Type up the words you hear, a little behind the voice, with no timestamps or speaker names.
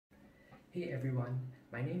Hey everyone,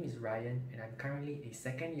 my name is Ryan and I'm currently a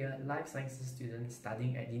second year life sciences student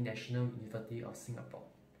studying at the National University of Singapore.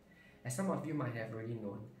 As some of you might have already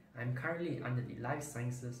known, I'm currently under the Life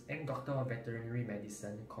Sciences and Doctor of Veterinary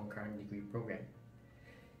Medicine concurrent degree program.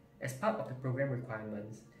 As part of the program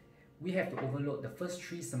requirements, we have to overload the first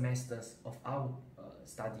 3 semesters of our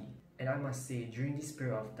study, and I must say during this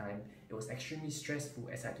period of time, it was extremely stressful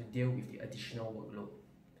as I had to deal with the additional workload.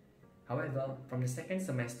 However, from the second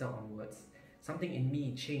semester onwards, something in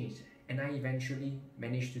me changed and I eventually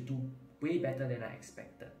managed to do way better than I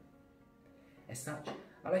expected. As such,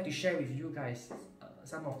 I'd like to share with you guys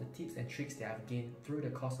some of the tips and tricks that I've gained through the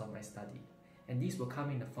course of my study, and these will come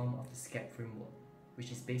in the form of the SKAB framework,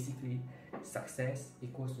 which is basically success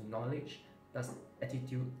equals to knowledge plus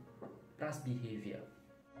attitude plus behavior.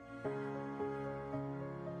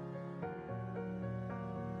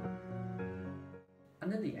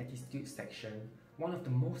 Under the attitude section, one of the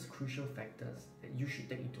most crucial factors that you should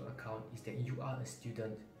take into account is that you are a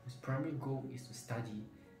student whose primary goal is to study.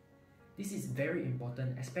 This is very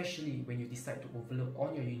important, especially when you decide to overload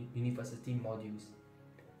all your university modules.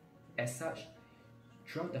 As such,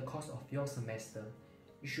 throughout the course of your semester,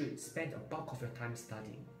 you should spend a bulk of your time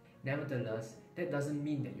studying. Nevertheless, that doesn't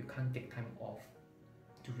mean that you can't take time off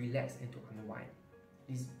to relax and to unwind.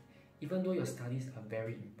 Even though your studies are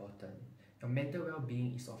very important, your mental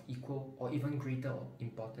well-being is of equal or even greater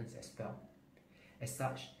importance as well. As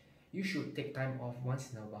such, you should take time off once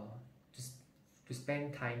in a while to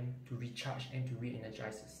spend time to recharge and to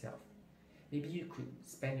re-energize yourself. Maybe you could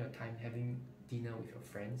spend your time having dinner with your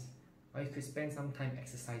friends, or you could spend some time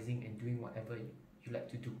exercising and doing whatever you like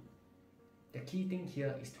to do. The key thing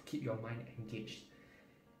here is to keep your mind engaged,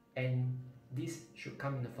 and this should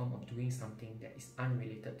come in the form of doing something that is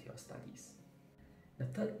unrelated to your studies. The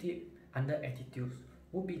third tip under attitudes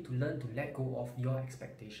would be to learn to let go of your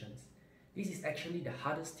expectations. This is actually the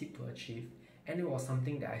hardest tip to achieve, and it was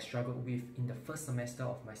something that I struggled with in the first semester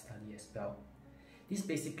of my study as well. This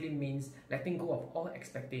basically means letting go of all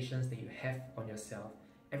expectations that you have on yourself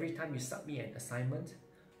every time you submit an assignment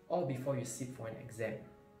or before you sit for an exam.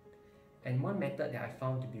 And one method that I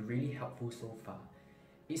found to be really helpful so far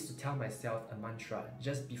is to tell myself a mantra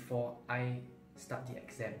just before I start the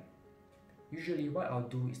exam. Usually what I'll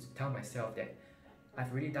do is to tell myself that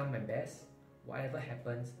I've really done my best, whatever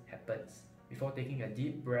happens, happens, before taking a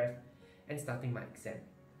deep breath and starting my exam.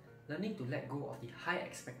 Learning to let go of the high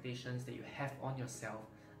expectations that you have on yourself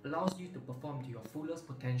allows you to perform to your fullest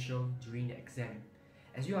potential during the exam,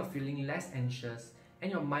 as you are feeling less anxious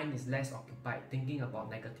and your mind is less occupied thinking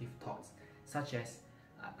about negative thoughts such as,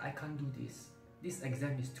 I can't do this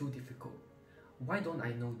exam is too difficult, why don't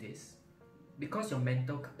I know this? Because your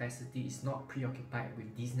mental capacity is not preoccupied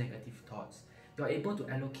with these negative thoughts, you are able to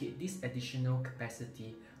allocate this additional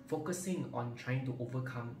capacity focusing on trying to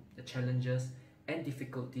overcome the challenges and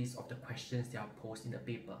difficulties of the questions that are posed in the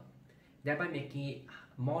paper, thereby making it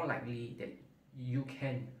more likely that you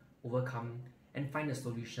can overcome and find the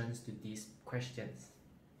solutions to these questions.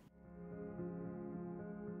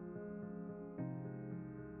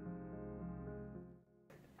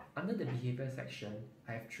 Under the behavior section,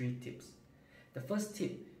 I have 3 tips. The first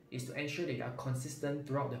tip is to ensure that you are consistent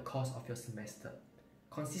throughout the course of your semester.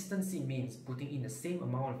 Consistency means putting in the same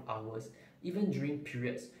amount of hours even during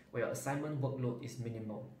periods where your assignment workload is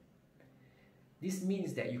minimal. This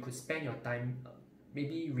means that you could spend your time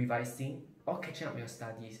maybe revising or catching up your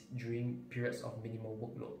studies during periods of minimal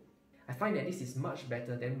workload. I find that this is much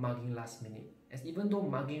better than mugging last minute, as even though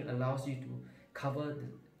mugging allows you to cover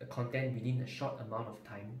the content within a short amount of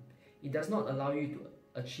time, it does not allow you to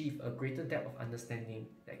achieve a greater depth of understanding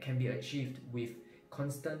that can be achieved with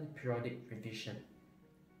constant periodic revision.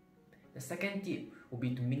 The second tip would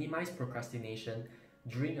be to minimize procrastination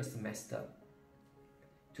during your semester.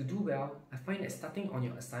 To do well, I find that starting on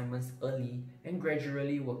your assignments early and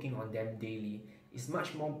gradually working on them daily is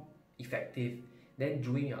much more effective than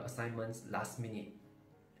doing your assignments last minute.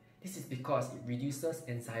 This is because it reduces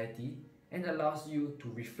anxiety and allows you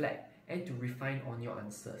to reflect and to refine on your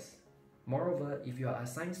answers. Moreover, if you are a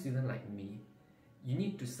science student like me, you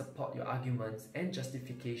need to support your arguments and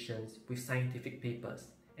justifications with scientific papers,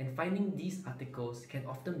 and finding these articles can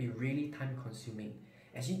often be really time-consuming,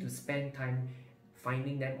 as you need to spend time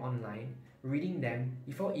finding them online, reading them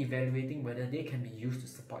before evaluating whether they can be used to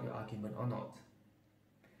support your argument or not.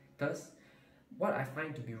 Thus, what I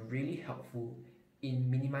find to be really helpful in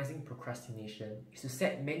minimizing procrastination is to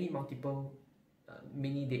set multiple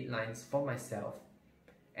mini deadlines for myself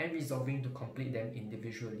and resolving to complete them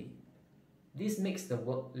individually. This makes the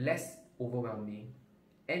work less overwhelming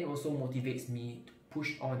and also motivates me to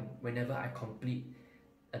push on whenever I complete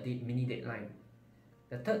a mini deadline.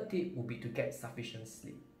 The third tip will be to get sufficient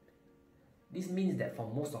sleep. This means that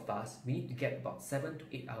for most of us, we need to get about 7 to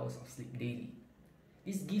 8 hours of sleep daily.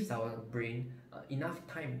 This gives our brain enough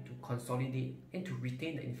time to consolidate and to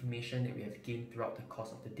retain the information that we have gained throughout the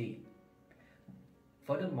course of the day.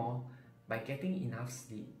 Furthermore, by getting enough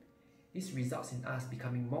sleep, this results in us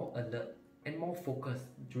becoming more alert and more focused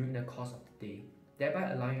during the course of the day, thereby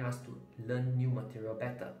allowing us to learn new material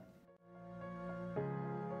better.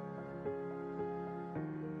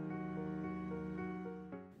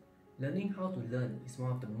 Learning how to learn is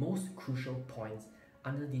one of the most crucial points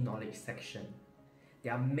under the knowledge section.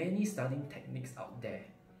 There are many studying techniques out there,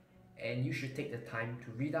 and you should take the time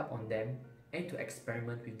to read up on them and to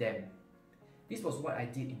experiment with them. This was what I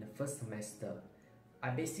did in the first semester. I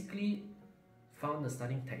basically found the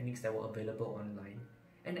studying techniques that were available online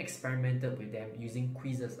and experimented with them using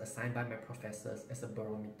quizzes assigned by my professors as a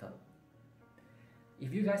barometer.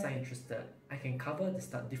 If you guys are interested, I can cover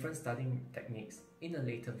the different studying techniques in a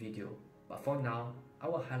later video, but for now, I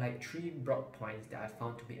will highlight 3 broad points that I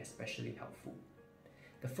found to be especially helpful.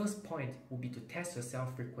 The first point will be to test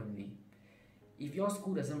yourself frequently. If your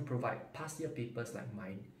school doesn't provide past year papers like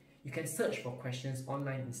mine, you can search for questions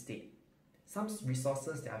online instead. Some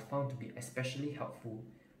resources that I found to be especially helpful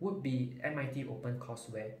would be MIT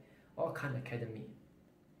OpenCourseWare or Khan Academy.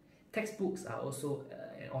 Textbooks are also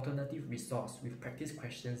an alternative resource with practice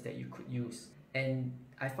questions that you could use. And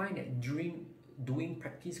I find that during doing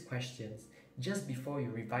practice questions just before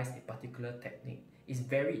you revise a particular technique is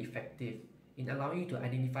very effective in allowing you to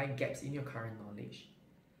identify gaps in your current knowledge.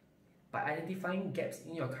 By identifying gaps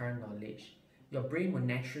in your current knowledge, your brain will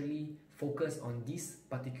naturally focus on these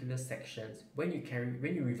particular sections when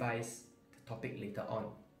you revise the topic later on,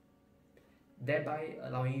 thereby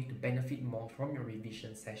allowing you to benefit more from your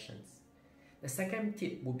revision sessions. The second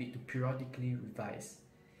tip would be to periodically revise.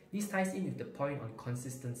 This ties in with the point on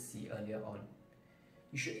consistency earlier on.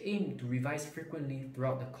 You should aim to revise frequently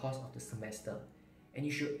throughout the course of the semester, and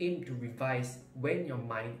you should aim to revise when your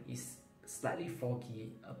mind is slightly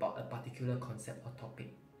foggy about a particular concept or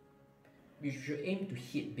topic. You should aim to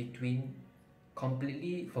hit between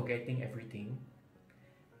completely forgetting everything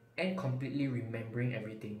and completely remembering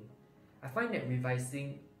everything. I find that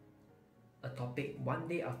revising a topic 1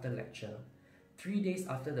 day after lecture, 3 days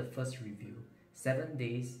after the first review, 7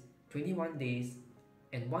 days, 21 days,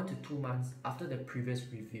 and 1 to 2 months after the previous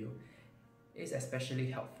review is especially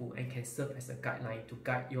helpful and can serve as a guideline to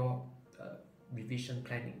guide your revision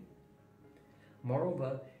planning.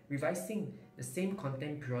 Moreover, revising the same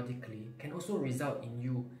content periodically can also result in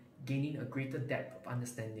you gaining a greater depth of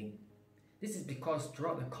understanding. This is because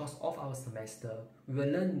throughout the course of our semester, we will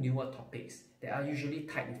learn newer topics that are usually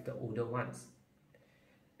tied with the older ones.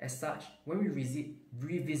 As such, when we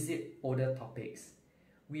revisit older topics,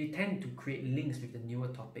 we tend to create links with the newer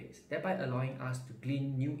topics, thereby allowing us to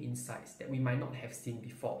glean new insights that we might not have seen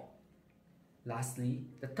before. Lastly,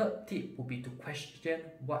 the third tip will be to question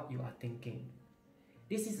what you are thinking.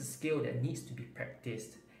 This is a skill that needs to be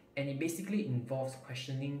practiced, and it basically involves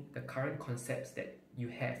questioning the current concepts that you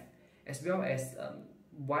have, as well as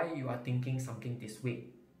why you are thinking something this way.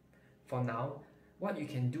 For now, what you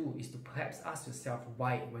can do is to perhaps ask yourself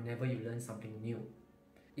why whenever you learn something new.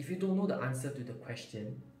 If you don't know the answer to the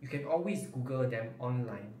question, you can always Google them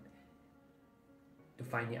online to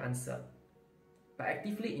find the answer. By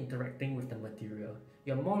actively interacting with the material,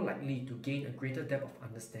 you're more likely to gain a greater depth of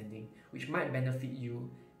understanding, which might benefit you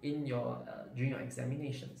in during your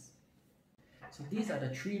examinations. So these are the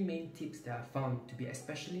 3 main tips that I found to be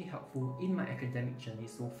especially helpful in my academic journey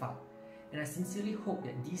so far. And I sincerely hope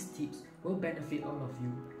that these tips will benefit all of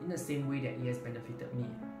you in the same way that it has benefited me.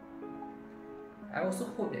 I also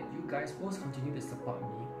hope that you guys will continue to support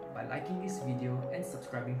me by liking this video and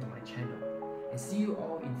subscribing to my channel. And see you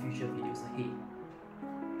all in future videos.